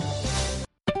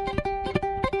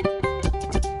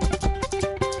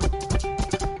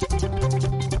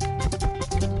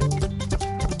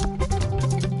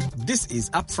This is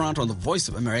Upfront on the Voice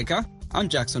of America. I'm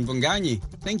Jackson Vunganyi.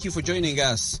 Thank you for joining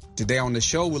us. Today on the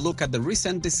show, we'll look at the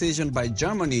recent decision by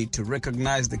Germany to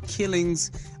recognize the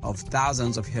killings of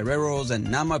thousands of Hereros and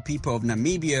Nama people of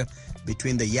Namibia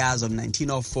between the years of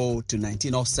 1904 to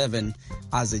 1907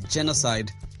 as a genocide.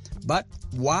 But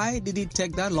why did it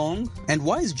take that long? And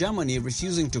why is Germany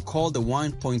refusing to call the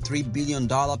 $1.3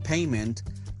 billion payment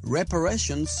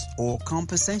reparations or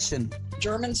compensation?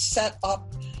 Germans set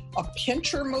up a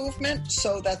pincher movement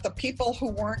so that the people who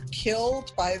weren't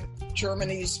killed by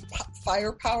Germany's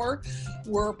firepower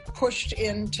were pushed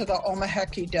into the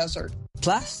Omaheke Desert.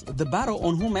 Plus, the battle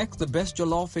on who makes the best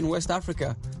jollof in West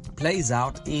Africa plays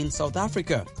out in South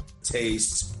Africa.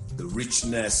 Taste, the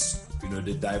richness, the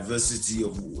diversity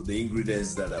of the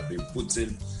ingredients that have been put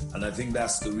in. And I think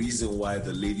that's the reason why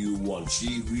the lady who won,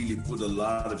 she really put a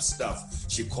lot of stuff.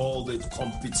 She called it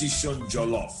competition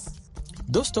jollof.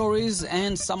 Those stories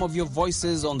and some of your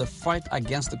voices on the fight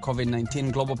against the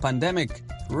COVID-19 global pandemic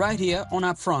right here on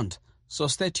Upfront. So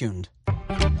stay tuned.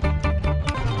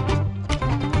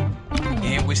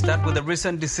 And we start with the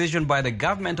recent decision by the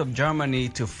government of Germany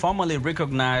to formally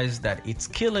recognize that its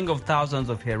killing of thousands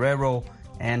of Herero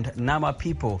and Nama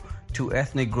people, two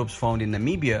ethnic groups found in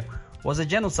Namibia, was a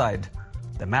genocide.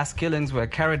 The mass killings were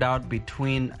carried out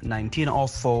between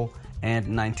 1904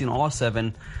 and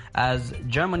 1907 as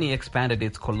Germany expanded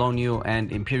its colonial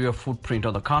and imperial footprint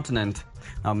on the continent.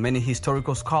 Now, many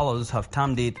historical scholars have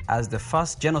termed it as the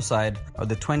first genocide of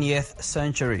the 20th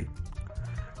century.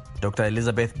 Dr.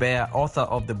 Elizabeth Baer, author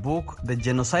of the book The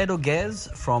Genocidal Gaze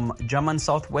from German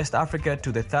Southwest Africa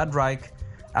to the Third Reich,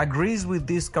 agrees with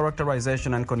this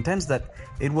characterization and contends that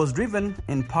it was driven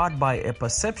in part by a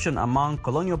perception among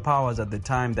colonial powers at the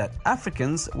time that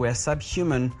Africans were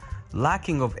subhuman,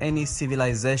 lacking of any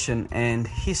civilization and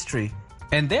history,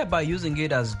 and thereby using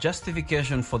it as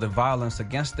justification for the violence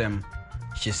against them.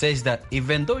 She says that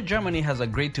even though Germany has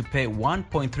agreed to pay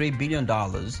 $1.3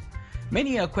 billion,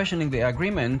 many are questioning the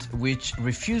agreement, which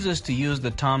refuses to use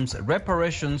the terms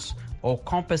reparations or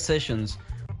compensations.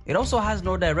 It also has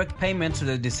no direct payment to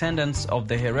the descendants of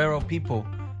the Herero people.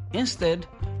 Instead,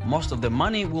 most of the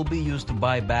money will be used to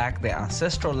buy back the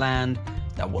ancestral land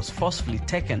that was forcefully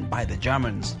taken by the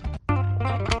Germans.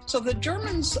 So the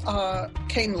Germans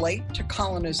came late to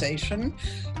colonization.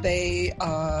 They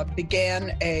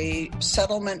began a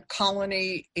settlement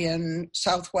colony in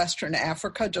southwestern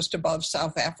Africa, just above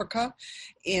South Africa,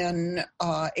 in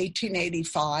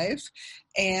 1885.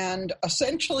 And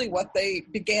essentially what they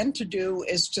began to do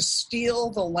is to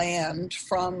steal the land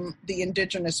from the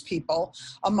indigenous people,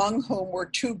 among whom were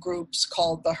two groups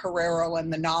called the Herero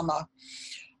and the Nama.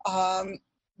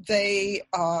 They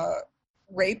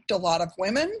raped a lot of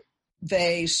women.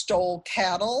 They stole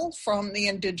cattle from the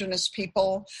indigenous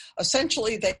people.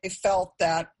 Essentially, they felt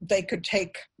that they could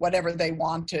take whatever they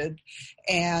wanted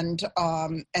and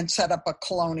set up a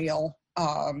colonial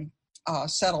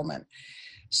settlement.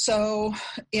 So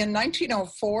in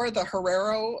 1904, the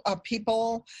Herero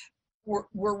people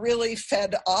were really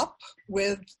fed up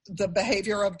with the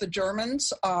behavior of the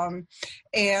Germans,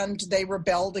 and they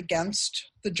rebelled against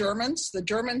the Germans. The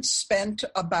Germans spent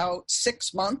about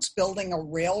 6 months building a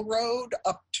railroad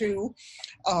up to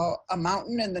a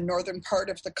mountain in the northern part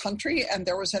of the country, and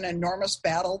there was an enormous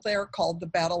battle there called the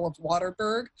Battle of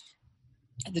Waterberg.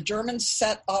 The Germans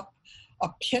set up a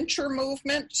pincher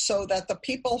movement so that the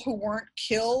people who weren't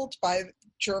killed by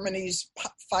Germany's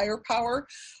firepower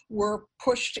were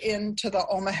pushed into the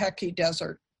Omaheke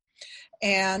Desert.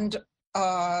 And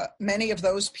many of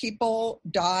those people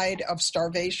died of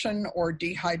starvation or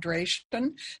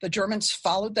dehydration. The Germans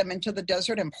followed them into the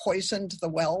desert and poisoned the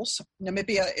wells.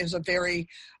 Namibia is a very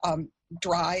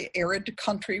dry, arid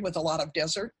country with a lot of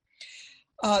desert.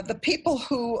 The people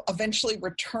who eventually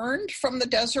returned from the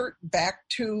desert back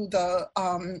to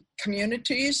the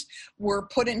communities were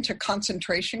put into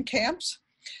concentration camps.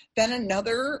 Then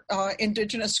another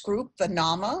indigenous group, the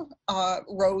Nama,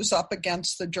 rose up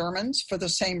against the Germans for the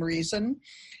same reason.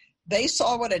 They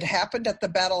saw what had happened at the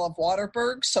Battle of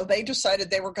Waterberg, so they decided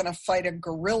they were going to fight a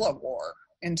guerrilla war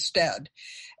instead.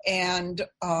 And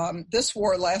this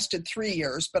war lasted 3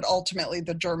 years, but ultimately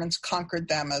the Germans conquered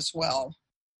them as well.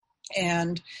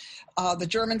 And the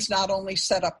Germans not only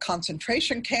set up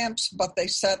concentration camps, but they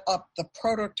set up the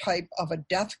prototype of a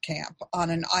death camp on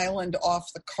an island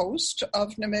off the coast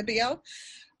of Namibia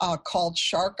called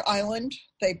Shark Island.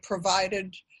 They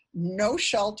provided no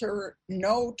shelter,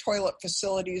 no toilet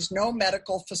facilities, no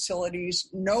medical facilities,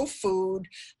 no food.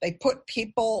 They put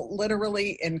people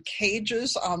literally in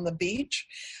cages on the beach.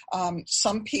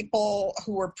 Some people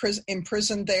who were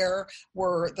imprisoned there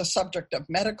were the subject of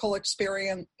medical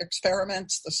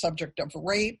experiments, the subject of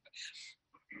rape.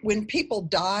 When people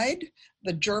died,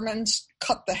 the Germans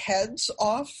cut the heads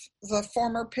off the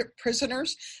former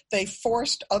prisoners. They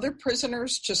forced other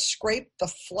prisoners to scrape the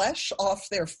flesh off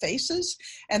their faces,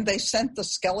 and they sent the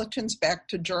skeletons back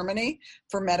to Germany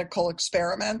for medical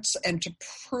experiments and to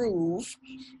prove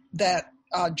that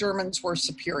Germans were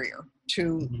superior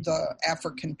to the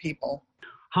African people.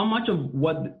 How much of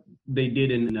what they did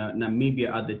in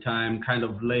Namibia at the time kind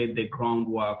of laid the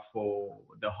groundwork for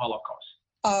the Holocaust?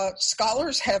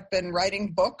 Scholars have been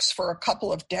writing books for a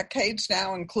couple of decades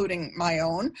now, including my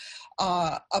own,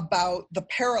 about the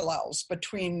parallels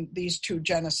between these two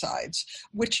genocides,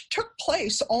 which took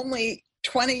place only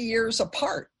 20 years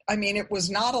apart. I mean, it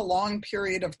was not a long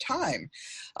period of time.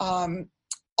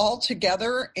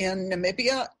 Altogether in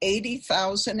Namibia,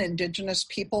 80,000 indigenous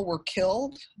people were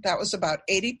killed. That was about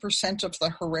 80% of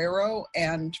the Herero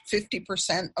and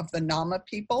 50% of the Nama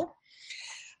people.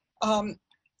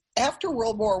 After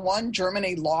World War I,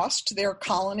 Germany lost their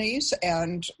colonies,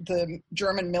 and the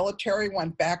German military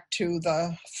went back to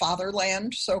the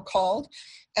fatherland, so-called,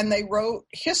 and they wrote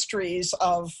histories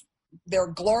of their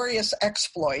glorious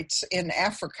exploits in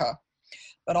Africa.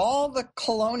 But all the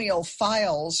colonial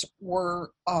files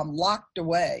were locked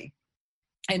away,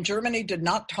 and Germany did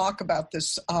not talk about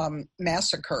this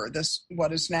massacre, this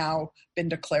what has now been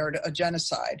declared a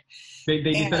genocide. They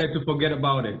decided to forget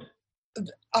about it.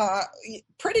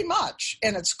 Pretty much,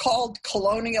 and it's called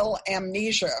colonial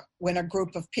amnesia when a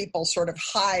group of people sort of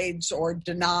hides or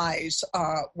denies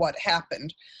what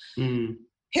happened.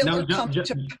 Now,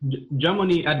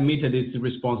 Germany admitted its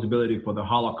responsibility for the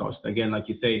Holocaust, again, like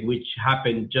you said, which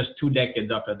happened just 2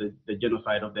 decades after the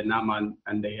genocide of the Nama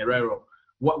and the Herero.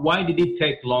 Why did it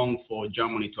take long for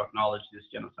Germany to acknowledge this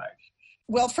genocide?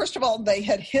 Well, first of all, they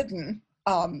had hidden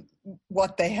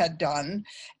what they had done,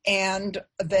 and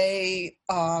they,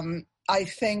 I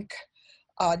think,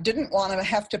 didn't want to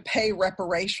have to pay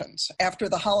reparations. After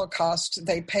the Holocaust,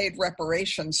 they paid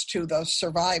reparations to the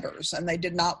survivors, and they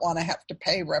did not want to have to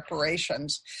pay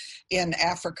reparations in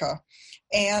Africa.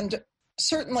 And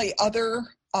certainly other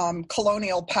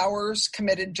colonial powers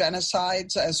committed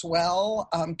genocides as well.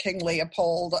 King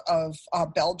Leopold of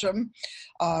Belgium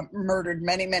murdered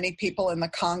many, many people in the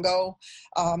Congo.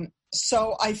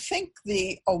 So I think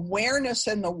the awareness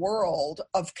in the world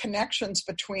of connections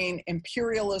between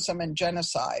imperialism and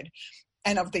genocide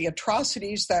and of the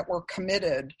atrocities that were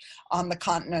committed on the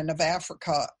continent of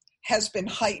Africa has been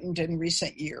heightened in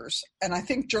recent years. And I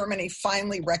think Germany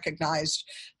finally recognized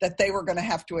that they were going to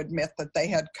have to admit that they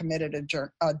had committed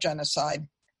a genocide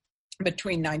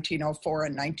between 1904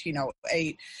 and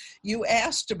 1908. You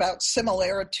asked about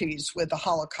similarities with the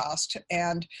Holocaust.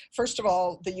 And first of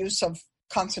all, the use of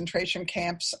concentration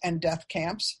camps and death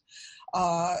camps.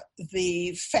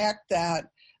 The fact that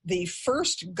the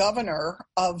first governor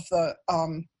of the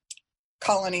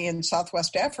colony in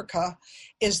Southwest Africa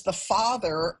is the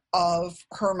father of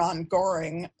Hermann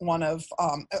Göring, one of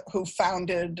who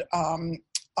founded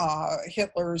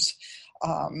Hitler's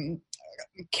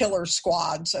killer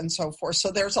squads and so forth.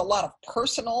 So there's a lot of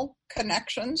personal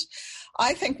connections.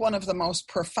 I think one of the most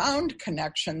profound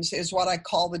connections is what I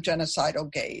call the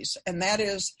genocidal gaze, and that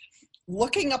is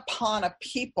looking upon a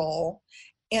people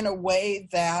in a way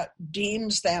that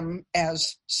deems them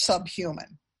as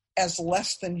subhuman, as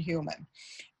less than human.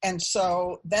 And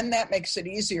so then that makes it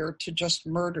easier to just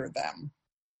murder them.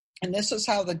 And this is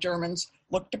how the Germans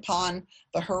looked upon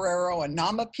the Herero and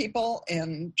Nama people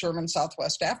in German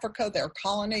Southwest Africa, their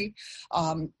colony.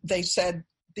 They said,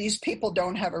 these people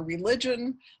don't have a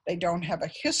religion, they don't have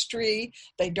a history,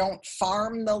 they don't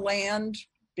farm the land,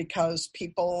 because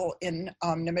people in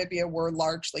Namibia were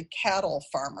largely cattle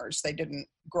farmers. They didn't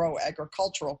grow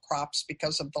agricultural crops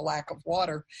because of the lack of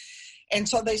water. And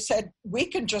so they said, we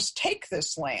can just take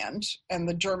this land, and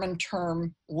the German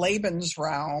term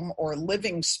Lebensraum, or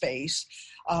living space,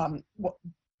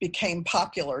 became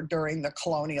popular during the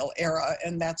colonial era,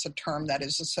 and that's a term that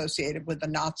is associated with the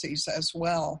Nazis as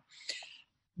well.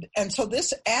 And so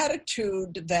this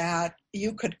attitude that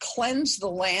you could cleanse the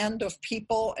land of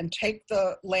people and take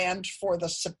the land for the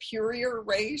superior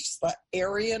race, the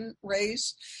Aryan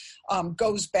race,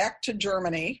 goes back to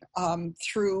Germany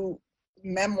through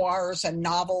memoirs and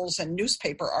novels and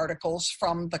newspaper articles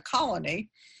from the colony.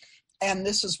 And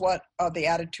this is what the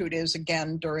attitude is,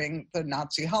 again, during the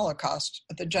Nazi Holocaust,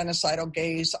 the genocidal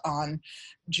gaze on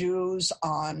Jews,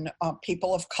 on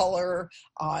people of color,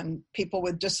 on people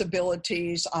with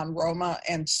disabilities, on Roma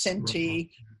and Sinti,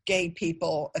 gay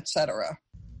people, etc.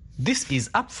 This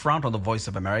is Up Front on the Voice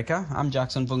of America. I'm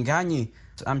Jackson Vunganyi.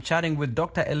 I'm chatting with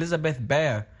Dr. Elizabeth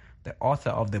Bear, the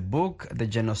author of the book, The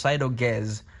Genocidal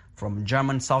Gaze, From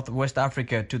German Southwest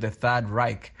Africa to the Third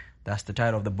Reich. That's the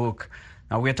title of the book.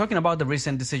 Now, we're talking about the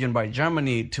recent decision by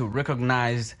Germany to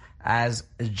recognize as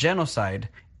a genocide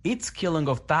its killing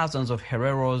of thousands of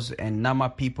Hereros and Nama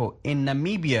people in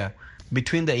Namibia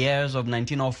between the years of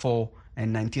 1904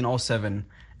 and 1907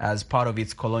 as part of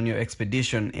its colonial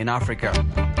expedition in Africa.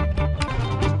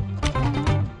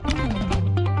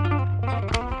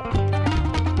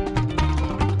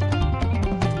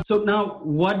 So now,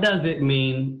 what does it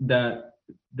mean that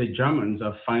the Germans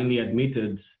have finally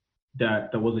admitted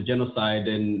that there was a genocide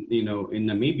in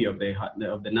Namibia of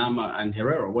the Nama and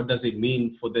Herero? What does it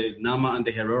mean for the Nama and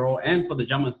the Herero and for the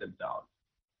Germans themselves?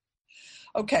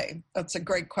 Okay, that's a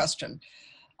great question.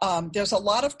 There's a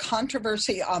lot of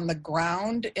controversy on the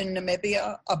ground in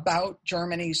Namibia about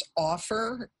Germany's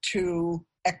offer to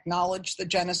acknowledge the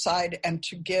genocide and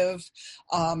to give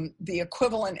the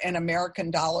equivalent in American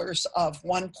dollars of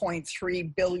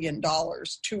 $1.3 billion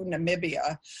to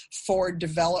Namibia for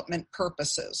development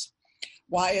purposes.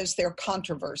 Why is there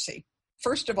controversy?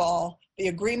 First of all, the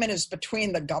agreement is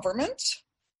between the governments.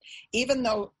 Even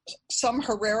though some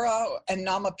Herero and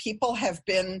Nama people have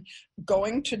been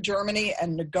going to Germany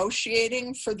and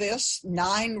negotiating for this,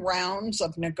 9 rounds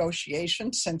of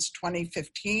negotiations since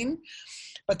 2015,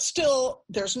 but still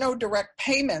there's no direct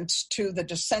payments to the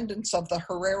descendants of the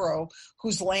Herero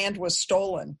whose land was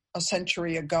stolen a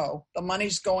century ago. The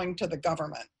money's going to the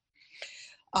government.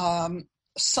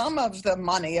 Some of the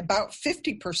money, about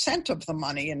 50% of the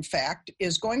money, in fact,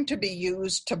 is going to be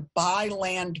used to buy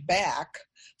land back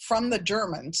from the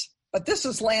Germans, but this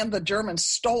is land the Germans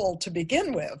stole to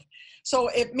begin with. So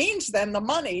it means then the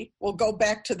money will go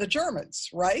back to the Germans,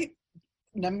 right?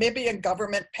 Namibian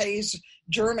government pays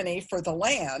Germany for the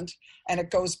land, and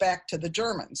it goes back to the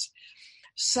Germans.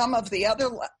 Some of the other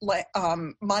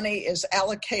money is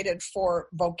allocated for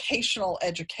vocational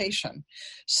education.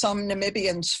 Some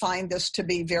Namibians find this to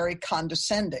be very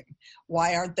condescending.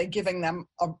 Why aren't they giving them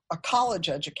a college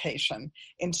education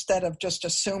instead of just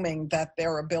assuming that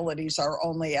their abilities are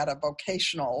only at a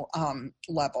vocational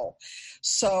level?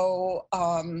 So,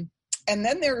 and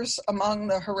then there's, among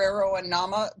the Herero and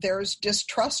Nama, there's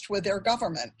distrust with their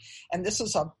government. And this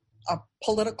is a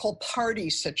political party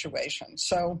situation.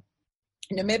 So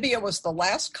Namibia was the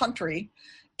last country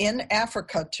in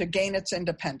Africa to gain its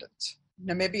independence.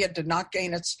 Namibia did not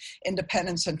gain its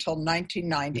independence until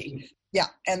 1990. Yeah,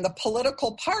 and the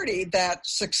political party that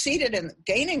succeeded in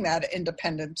gaining that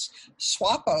independence,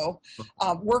 SWAPO,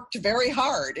 worked very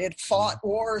hard. It fought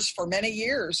wars for many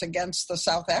years against the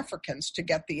South Africans to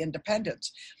get the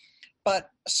independence.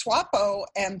 But SWAPO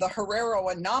and the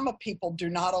Herero and Nama people do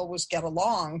not always get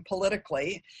along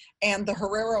politically, and the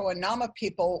Herero and Nama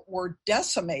people were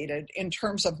decimated in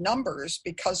terms of numbers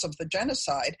because of the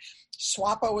genocide.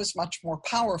 SWAPO is much more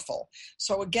powerful.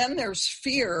 So again, there's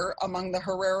fear among the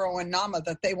Herero and Nama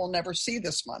that they will never see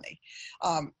this money.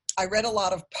 I read a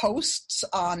lot of posts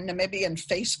on Namibian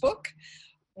Facebook.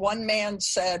 One man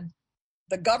said,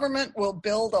 "The government will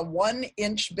build a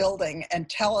 1-inch building and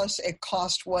tell us it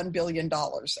cost $1 billion,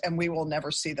 and we will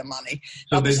never see the money."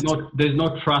 So there's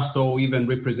no trust or even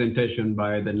representation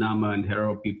by the Nama and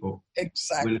Herero people.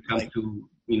 Exactly. When it comes to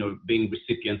being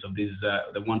recipients of this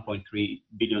the $1.3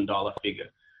 billion figure.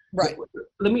 Right.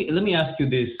 Let me ask you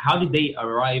this: how did they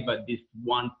arrive at this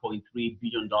 $1.3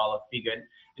 billion figure,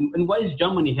 and why is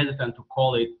Germany hesitant to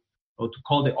call it or to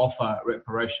call the offer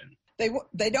reparation?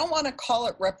 They don't want to call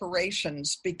it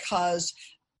reparations because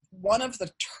one of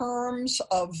the terms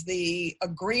of the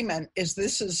agreement is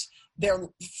this is their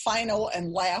final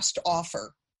and last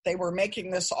offer. They were making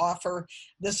this offer.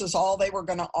 This is all they were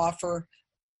going to offer.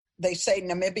 They say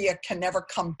Namibia can never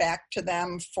come back to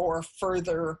them for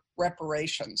further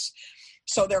reparations.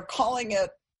 So they're calling it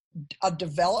a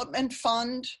development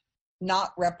fund,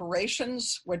 not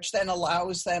reparations, which then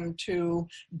allows them to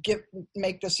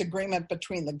make this agreement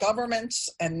between the governments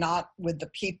and not with the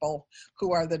people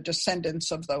who are the descendants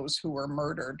of those who were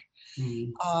murdered.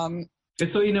 Mm-hmm.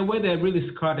 So in a way,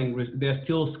 they're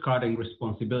still skirting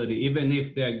responsibility. Even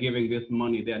if they're giving this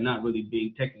money, they're not really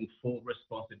taking full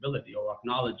responsibility or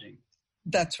acknowledging.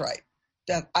 That's right.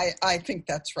 I think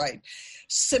that's right.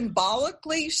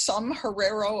 Symbolically, some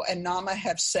Herero and Nama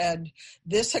have said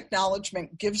this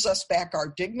acknowledgement gives us back our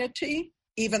dignity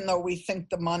even though we think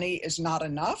the money is not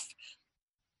enough.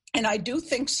 And I do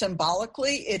think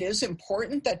symbolically it is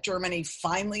important that Germany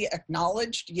finally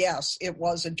acknowledged, yes, it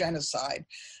was a genocide.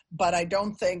 But I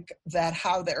don't think that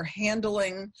how they're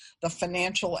handling the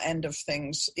financial end of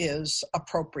things is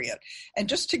appropriate. And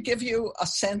just to give you a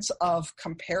sense of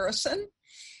comparison,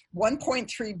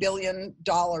 $1.3 billion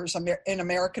in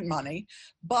American money,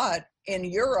 but in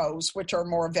euros, which are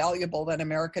more valuable than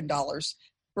American dollars,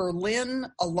 Berlin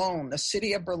alone, the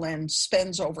city of Berlin,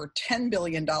 spends over $10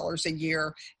 billion a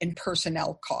year in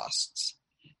personnel costs.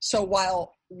 So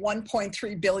while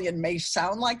 $1.3 billion may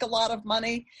sound like a lot of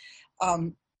money,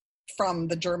 from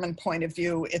the German point of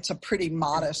view, it's a pretty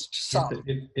modest sum.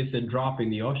 It's a drop in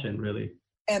the ocean, really.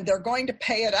 And they're going to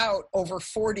pay it out over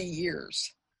 40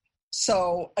 years.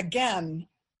 So again,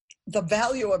 the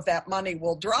value of that money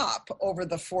will drop over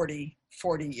the 40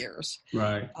 years.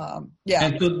 Right. Yeah.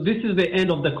 And so this is the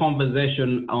end of the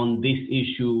conversation on this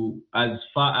issue as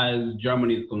far as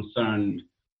Germany is concerned.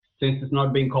 Since it's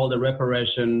not being called a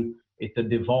reparation, it's a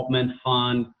development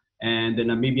fund, and the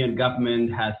Namibian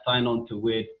government has signed on to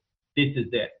it. This is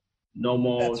it. No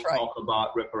more talk about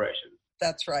reparations.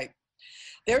 That's right.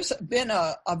 There's been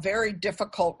a very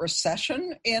difficult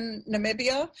recession in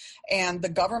Namibia, and the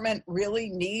government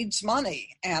really needs money.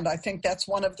 And I think that's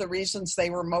one of the reasons they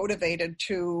were motivated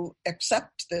to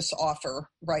accept this offer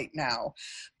right now.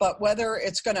 But whether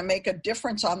it's going to make a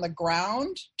difference on the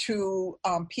ground to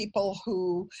people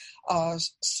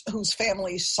whose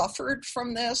families suffered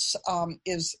from this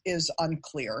is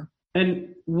unclear. And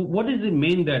what does it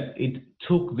mean that it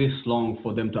took this long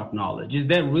for them to acknowledge? Is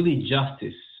there really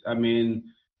justice? I mean,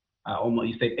 almost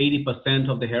you said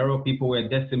 80% of the Herero people were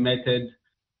decimated.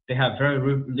 They have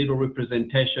very little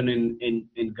representation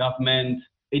in government.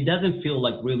 It doesn't feel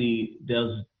like really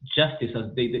there's justice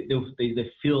as they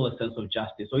feel a sense of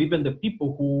justice. So even the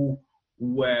people who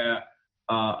were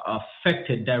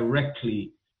affected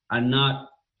directly are not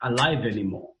alive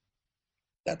anymore.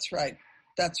 That's right.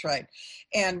 That's right.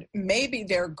 And maybe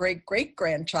their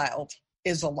great-great-grandchild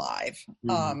is alive.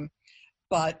 Mm-hmm.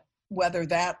 But whether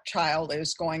that child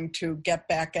is going to get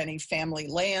back any family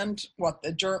land,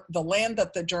 the land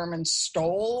that the Germans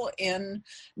stole in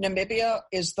Namibia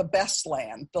is the best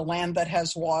land, the land that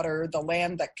has water, the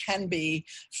land that can be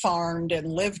farmed and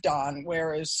lived on,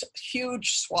 whereas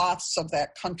huge swaths of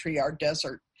that country are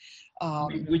desert.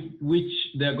 Which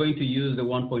they're going to use the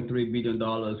 $1.3 billion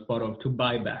part of to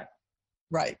buy back.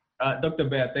 Right. Dr.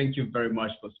 Baer, thank you very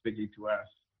much for speaking to us.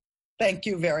 Thank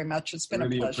you very much. It's been a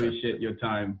pleasure. Really appreciate your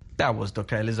time. That was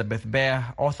Dr. Elizabeth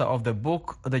Baer, author of the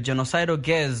book, The Genocidal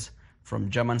Gaze, From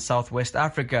German Southwest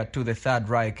Africa to the Third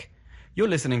Reich. You're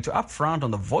listening to Upfront on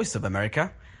the Voice of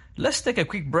America. Let's take a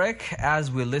quick break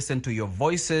as we listen to your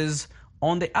voices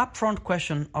on the Upfront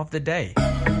question of the day.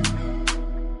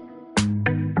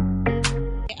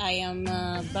 I am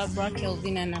Barbara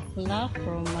Kelvina Nafula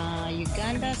from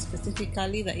Uganda,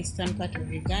 specifically the eastern part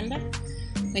of Uganda.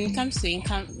 When it comes to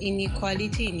income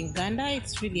inequality in Uganda,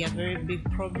 it's really a very big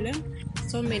problem.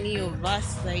 So many of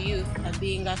us, the youth, are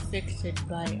being affected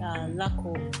by lack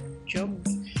of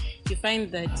jobs. You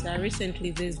find that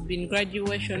recently there's been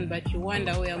graduation, but you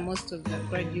wonder where most of the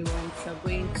graduates are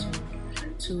going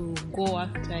to go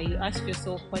after. You ask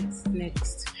yourself, what's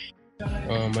next?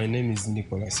 My name is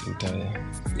Nicholas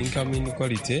Rutaya. Income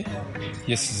inequality,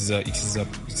 yes,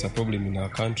 it's a problem in our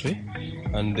country,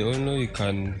 and the only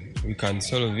way we can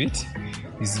solve it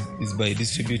is by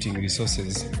distributing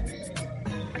resources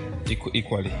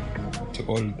equally to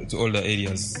all the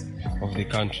areas of the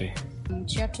country.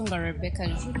 Chiatunga Rebecca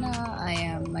Juna. I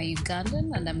am a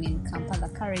Ugandan and I'm in Kampala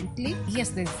currently. Yes,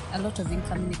 there's a lot of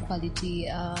income inequality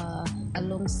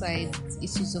alongside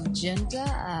issues of gender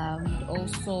and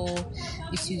also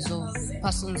issues of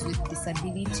persons with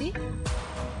disability,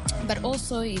 but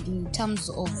also in terms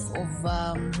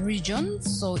of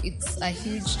regions. So it's a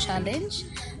huge challenge.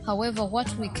 However,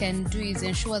 what we can do is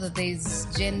ensure that there is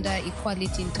gender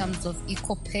equality in terms of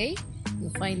equal pay. You'll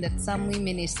find that some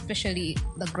women, especially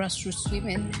the grassroots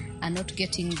women, are not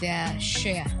getting their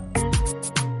share.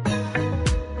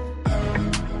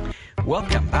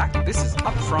 Welcome back. This is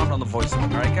Upfront on the Voice of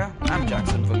America. I'm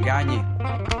Jackson Vunganyi.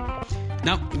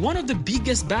 Now, one of the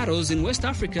biggest battles in West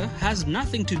Africa has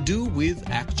nothing to do with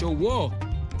actual war.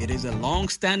 It is a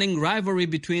long-standing rivalry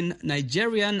between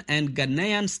Nigerian and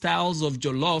Ghanaian styles of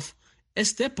jollof, a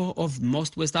staple of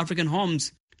most West African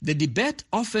homes. The debate,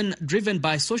 often driven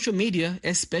by social media,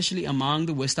 especially among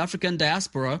the West African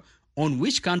diaspora, on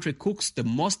which country cooks the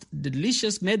most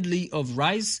delicious medley of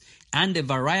rice and a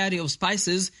variety of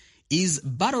spices, is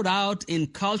battled out in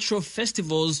cultural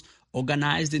festivals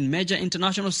organized in major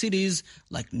international cities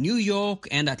like New York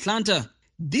and Atlanta.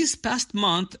 This past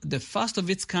month, the first of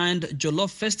its kind Jollof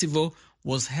Festival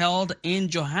was held in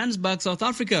Johannesburg, South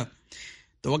Africa.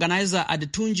 The organizer,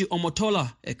 Adetunji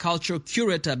Omotola, a cultural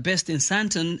curator based in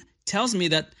Sandton, tells me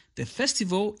that the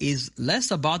festival is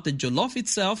less about the jollof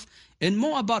itself and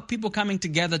more about people coming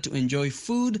together to enjoy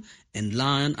food and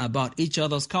learn about each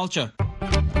other's culture.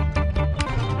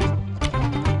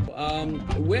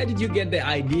 Where did you get the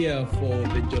idea for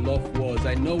the Jollof Wars?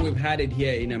 I know we've had it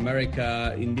here in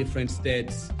America, in different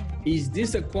states. Is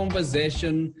this a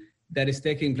conversation that is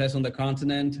taking place on the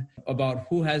continent about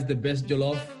who has the best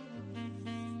jollof?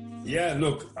 Yeah,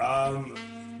 look,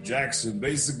 Jackson,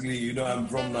 basically, I'm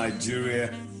from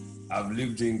Nigeria. I've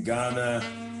lived in Ghana,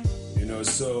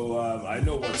 so I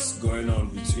know what's going on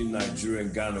between Nigeria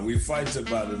and Ghana. We fight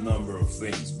about a number of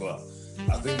things, but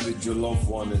I think the Jollof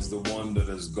one is the one that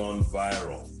has gone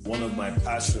viral. One of my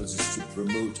passions is to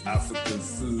promote African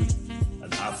food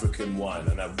and African wine,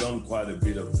 and I've done quite a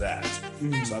bit of that.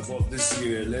 So I thought this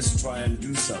year, let's try and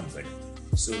do something.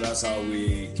 So that's how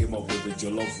we came up with the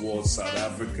Jollof Wars South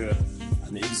Africa.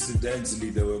 And incidentally,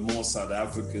 there were more South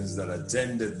Africans that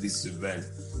attended this event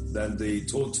than the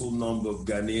total number of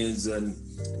Ghanaians and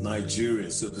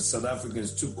Nigerians. So the South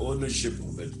Africans took ownership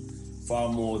of it far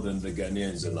more than the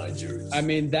Ghanaians and Nigerians. I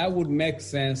mean, that would make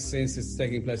sense since it's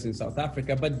taking place in South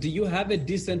Africa. But do you have a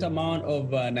decent amount of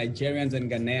Nigerians and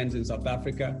Ghanaians in South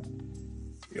Africa?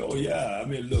 Oh, yeah. I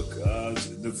mean, look,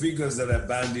 the figures that are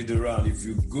bandied around, if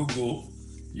you Google,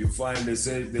 you find they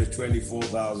say there are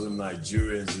 24,000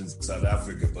 Nigerians in South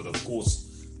Africa. But of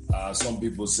course, some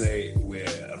people say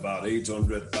we're about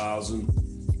 800,000.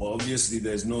 Well, obviously,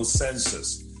 there's no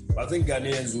census. I think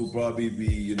Ghanaians will probably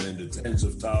be, in the tens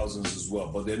of thousands as well,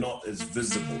 but they're not as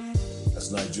visible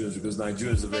as Nigerians because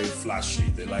Nigerians are very flashy.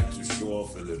 They like to show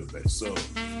off a little bit. So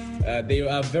they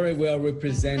are very well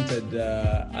represented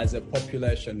as a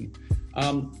population.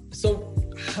 So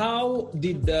how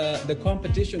did the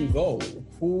competition go?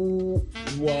 Who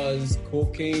was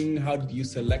cooking? How did you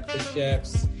select the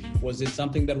chefs? Was it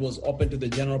something that was open to the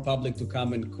general public to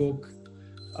come and cook?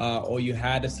 Or you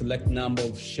had a select number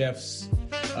of chefs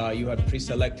you had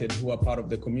pre-selected who are part of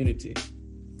the community?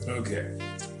 Okay.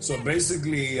 So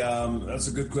basically, that's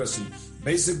a good question.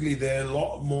 Basically, there are a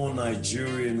lot more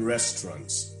Nigerian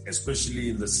restaurants, especially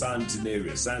in the Sandton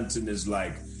area. Sandton is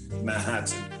like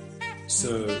Manhattan.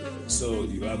 So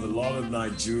you have a lot of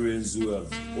Nigerians who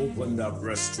have opened up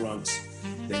restaurants.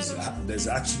 There's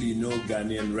actually no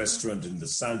Ghanaian restaurant in the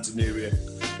Sandton area.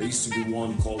 There used to be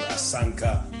one called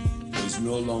Asanka. It's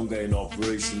no longer in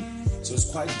operation. So it's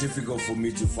quite difficult for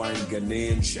me to find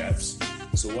Ghanaian chefs.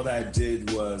 So what I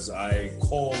did was I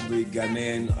called the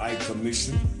Ghanaian High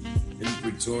Commission in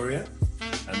Pretoria,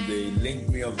 and they linked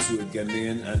me up to a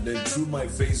Ghanaian. And then through my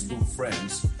Facebook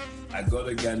friends, I got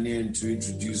a Ghanaian to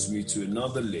introduce me to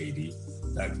another lady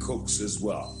that cooks as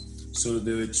well. So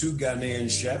there were 2 Ghanaian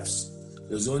chefs.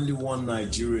 There's only 1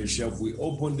 Nigerian chef. We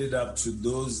opened it up to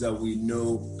those that we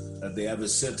know that they have a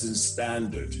certain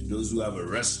standard, those who have a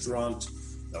restaurant,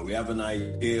 that we have an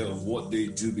idea of what they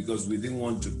do, because we didn't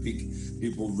want to pick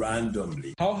people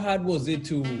randomly. How hard was it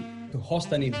to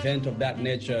host an event of that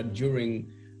nature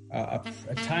during a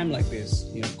time like this?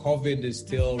 COVID is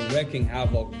still wreaking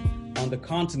havoc on the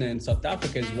continent. South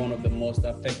Africa is one of the most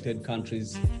affected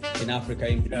countries in Africa.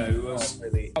 It was.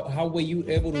 How were you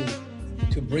able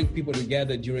to bring people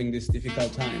together during this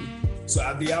difficult time? So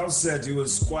at the outset, it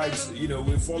was quite,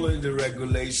 we're following the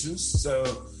regulations.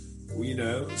 So,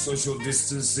 social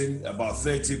distancing, about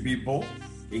 30 people,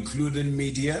 including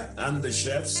media and the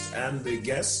chefs and the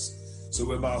guests. So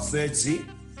we're about 30.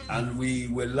 And we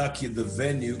were lucky the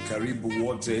venue, Karibu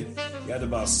Water, we had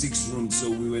about 6 rooms, so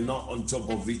we were not on top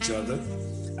of each other.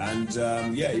 And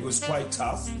it was quite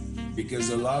tough because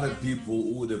a lot of people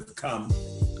who would have come,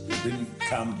 they didn't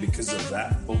come because of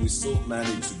that, but we still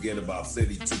managed to get about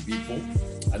 32 people.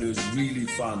 And it was really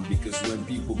fun because when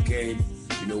people came,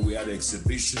 we had an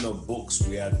exhibition of books,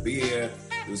 we had beer,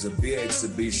 there was a beer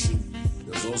exhibition,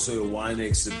 there was also a wine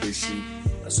exhibition.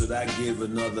 And so that gave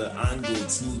another angle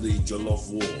to the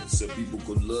Jollof Wall, so people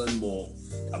could learn more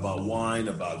about wine,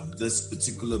 about this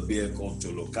particular beer called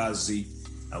Tolokazi.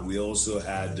 And we also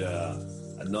had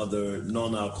another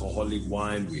non-alcoholic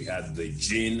wine. We had the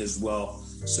gin as well.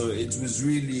 So it was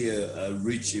really a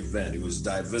rich event. It was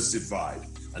diversified.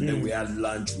 And then we had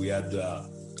lunch. We had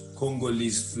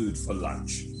Congolese food for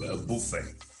lunch, a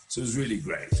buffet. So it was really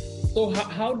great. So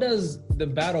how does the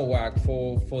battle work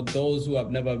for those who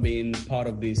have never been part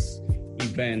of this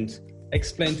event?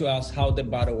 explain to us how the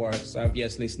battle works.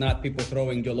 Obviously, it's not people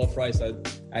throwing jollof rice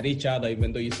at each other,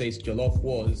 even though you say it's jollof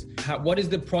wars. What is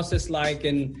the process like,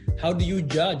 and how do you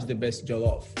judge the best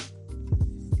jollof?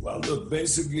 Well, look,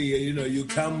 basically, you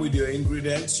come with your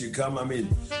ingredients.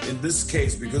 In this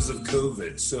case, because of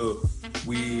COVID, so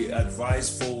we advise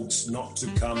folks not to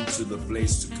come to the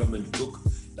place to come and cook.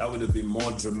 That would have been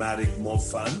more dramatic, more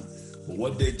fun. But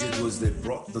what they did was they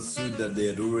brought the food that they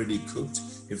had already cooked.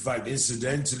 In fact,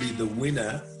 incidentally, the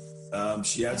winner,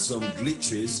 she had some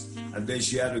glitches, and then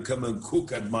she had to come and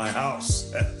cook at my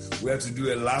house. We had to do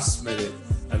it last minute,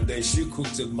 and then she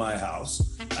cooked at my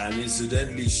house, and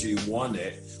incidentally, she won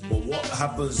it. But what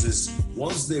happens is,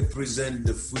 once they present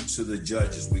the food to the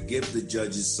judges, we give the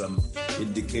judges some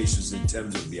indications in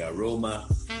terms of the aroma,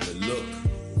 the look,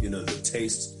 the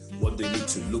taste, what they need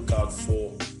to look out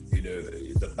for,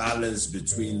 the balance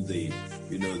between the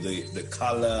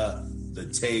color, the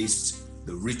taste,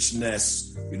 the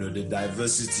richness, the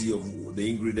diversity of the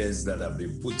ingredients that have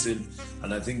been put in.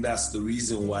 And I think that's the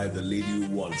reason why the lady who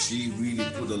won, she really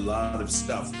put a lot of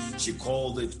stuff. She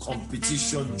called it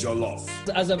competition jollof.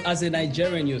 As a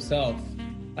Nigerian yourself,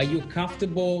 are you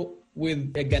comfortable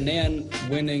with a Ghanaian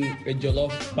winning a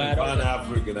jollof battle? I'm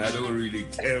Pan-African, I don't really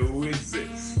care who wins it.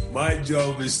 My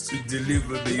job is to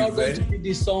deliver the event. You're not going to be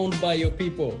disowned by your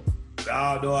people.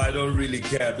 No, I don't really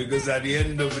care, because at the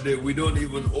end of the day, we don't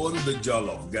even own the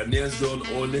jollof. Ghanaians don't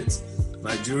own it.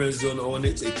 Nigerians don't own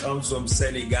it. It comes from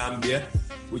Senegambia,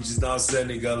 which is now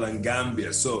Senegal and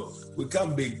Gambia. So we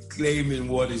can't be claiming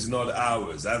what is not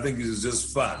ours. I think it's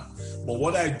just fun. But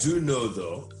what I do know,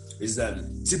 though, is that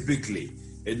typically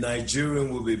a Nigerian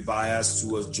will be biased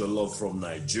towards jollof from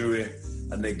Nigeria,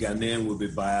 and a Ghanaian will be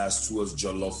biased towards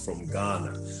jollof from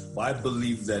Ghana. But I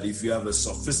believe that if you have a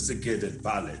sophisticated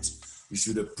palate, you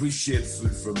should appreciate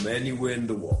food from anywhere in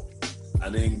the world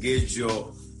and engage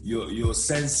your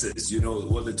senses,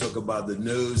 what they talk about, the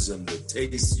nose and the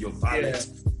taste, your palate.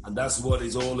 Yeah. And that's what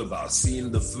it's all about,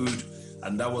 seeing the food.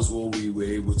 And that was what we were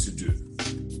able to do.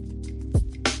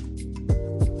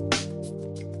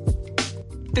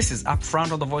 This is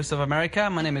Upfront on the Voice of America.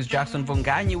 My name is Jackson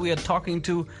Vunganyi. We are talking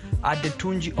to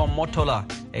Adetunji Omotola,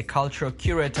 a cultural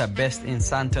curator based in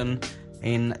Sandton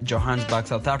in Johannesburg,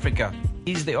 South Africa.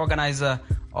 He's the organizer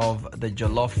of the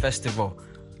Jollof Festival.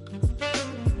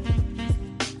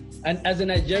 And as a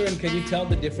Nigerian, can you tell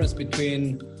the difference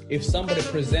between if somebody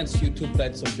presents you 2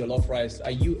 plates of jollof rice,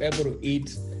 are you able to eat,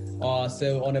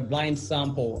 so on a blind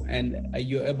sample, and are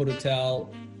you able to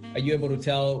tell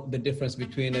the difference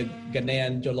between a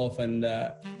Ghanaian jollof and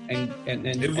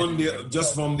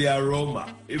just from the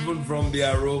aroma,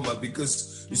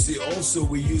 because you see, also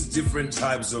we use different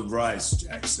types of rice,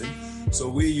 Jackson. So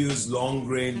we use long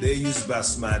grain, they use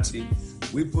basmati.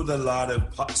 We put a lot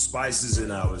of spices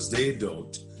in ours, they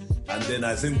don't. And then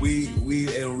I think we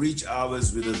enrich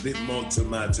ours with a bit more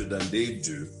tomato than they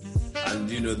do. And,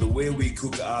 the way we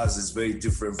cook ours is very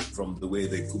different from the way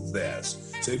they cook theirs.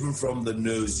 So even from the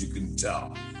nose, you can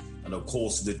tell. And of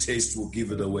course, the taste will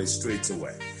give it away straight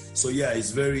away. So yeah,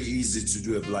 it's very easy to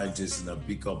do a blind tasting and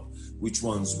pick up which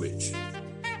one's which.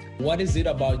 What is it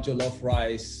about jollof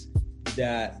rice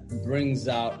that brings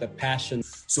out the passion?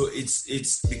 So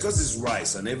it's because it's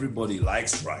rice and everybody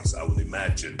likes rice, I would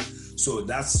imagine. So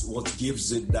that's what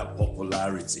gives it that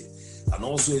popularity. And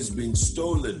also it's been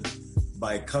stolen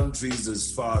by countries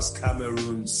as far as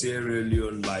Cameroon, Sierra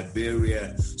Leone,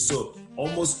 Liberia. So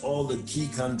almost all the key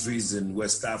countries in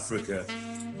West Africa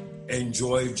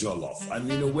enjoy jollof.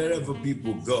 And wherever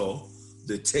people go,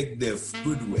 they take their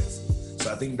food with.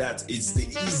 So I think that it's the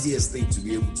easiest thing to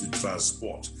be able to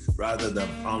transport, rather than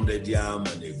pounded yam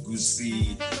and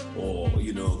egusi or,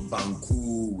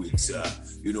 banku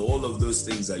with, all of those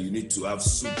things that you need to have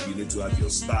soup, you need to have your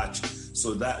starch.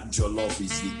 So that jollof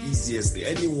is the easiest thing.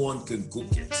 Anyone can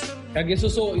cook it. I guess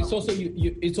it's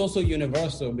also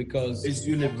universal, because it's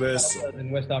universal.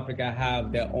 In West Africa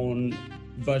have their own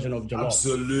version of jollof.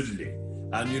 Absolutely.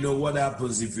 And what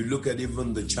happens if you look at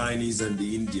even the Chinese and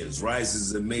the Indians? Rice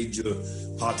is a major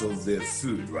part of their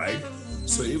food, right?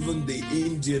 So even the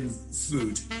Indian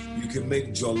food, you can make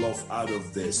jollof out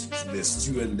of their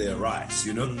stew and their rice,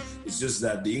 It's just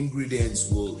that the ingredients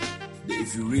will,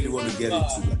 if you really want to get it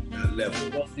to that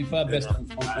level, differ based on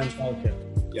culture.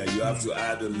 Yeah, you have to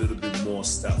add a little bit more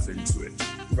stuff into it.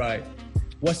 Right.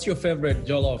 What's your favorite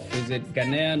jollof? Is it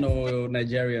Ghanaian or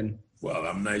Nigerian? Well,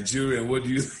 I'm Nigerian. What do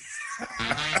you...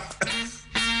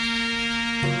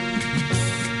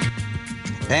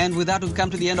 And with that, we've come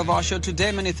to the end of our show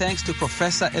today. Many thanks to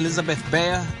Professor Elizabeth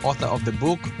Beyer, author of the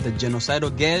book, The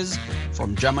Genocidal Gaze,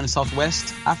 From German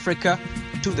Southwest Africa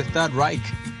to the Third Reich.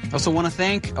 I also want to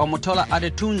thank Omotola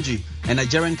Adetunji, a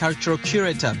Nigerian cultural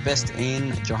curator based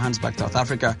in Johannesburg, South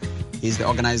Africa. He's the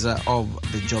organizer of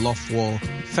the Jollof Wall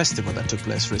Festival that took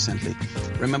place recently.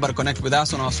 Remember to connect with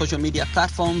us on our social media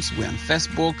platforms. We're on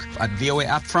Facebook at VOA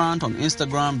Upfront, on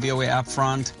Instagram, VOA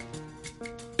Upfront.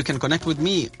 You can connect with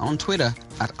me on Twitter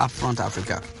at Upfront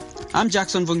Africa. I'm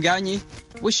Jackson Vunganyi,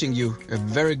 wishing you a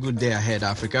very good day ahead,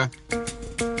 Africa.